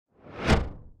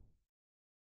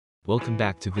Welcome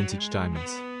back to Vintage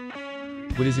Diamonds.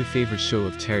 What is your favorite show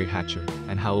of Teri Hatcher,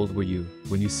 and how old were you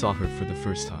when you saw her for the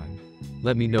first time?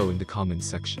 Let me know in the comments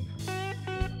section.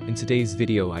 In today's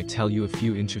video I tell you a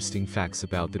few interesting facts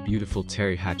about the beautiful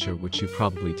Teri Hatcher which you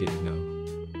probably didn't know.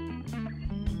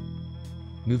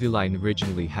 Movieline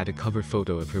originally had a cover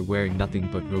photo of her wearing nothing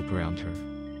but rope around her.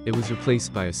 It was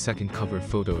replaced by a second cover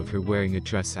photo of her wearing a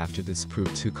dress after this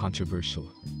proved too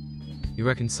controversial.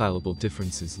 Irreconcilable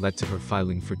differences led to her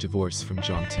filing for divorce from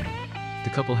John Tenney. The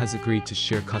couple has agreed to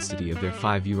share custody of their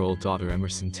 5-year-old daughter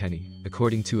Emerson Tenney,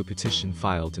 according to a petition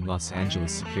filed in Los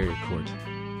Angeles Superior Court.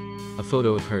 A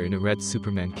photo of her in a red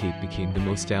Superman cape became the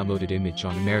most downloaded image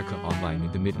on America Online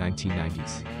in the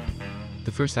mid-1990s.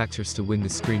 The first actress to win the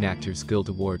Screen Actors Guild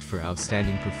Award for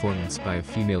Outstanding Performance by a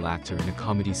Female Actor in a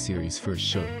Comedy Series for a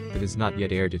show that has not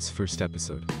yet aired its first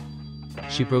episode.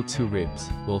 She broke 2 ribs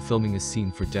while filming a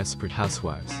scene for Desperate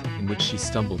Housewives, in which she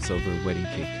stumbles over a wedding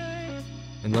cake.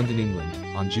 In London,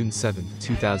 England, on June 7,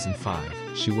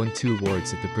 2005, she won 2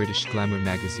 awards at the British Glamour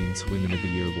magazine's Women of the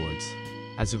Year Awards.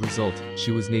 As a result,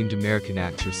 she was named American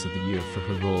Actress of the Year for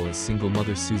her role as single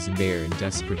mother Susan Mayer in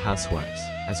Desperate Housewives,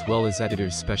 as well as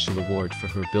Editor's Special Award for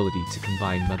her ability to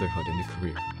combine motherhood and a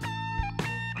career.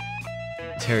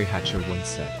 Teri Hatcher once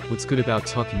said, "What's good about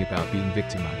talking about being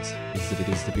victimized is that it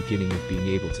is the beginning of being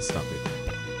able to stop it."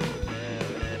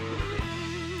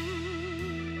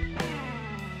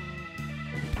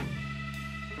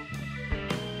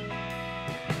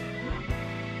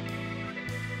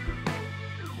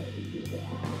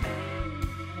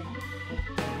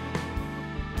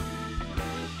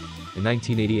 In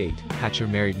 1988, Hatcher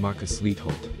married Marcus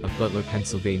Leitholt, of Butler,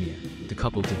 Pennsylvania. The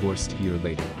couple divorced a year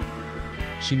later.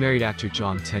 She married actor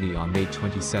John Tenney on May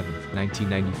 27,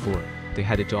 1994. They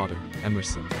had a daughter,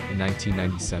 Emerson, in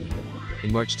 1997.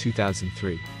 In March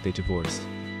 2003, they divorced.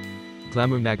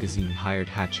 Glamour magazine hired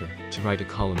Hatcher to write a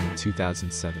column in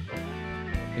 2007.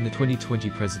 In the 2020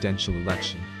 presidential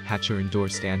election, Hatcher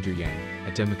endorsed Andrew Yang,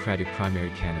 a Democratic primary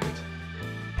candidate.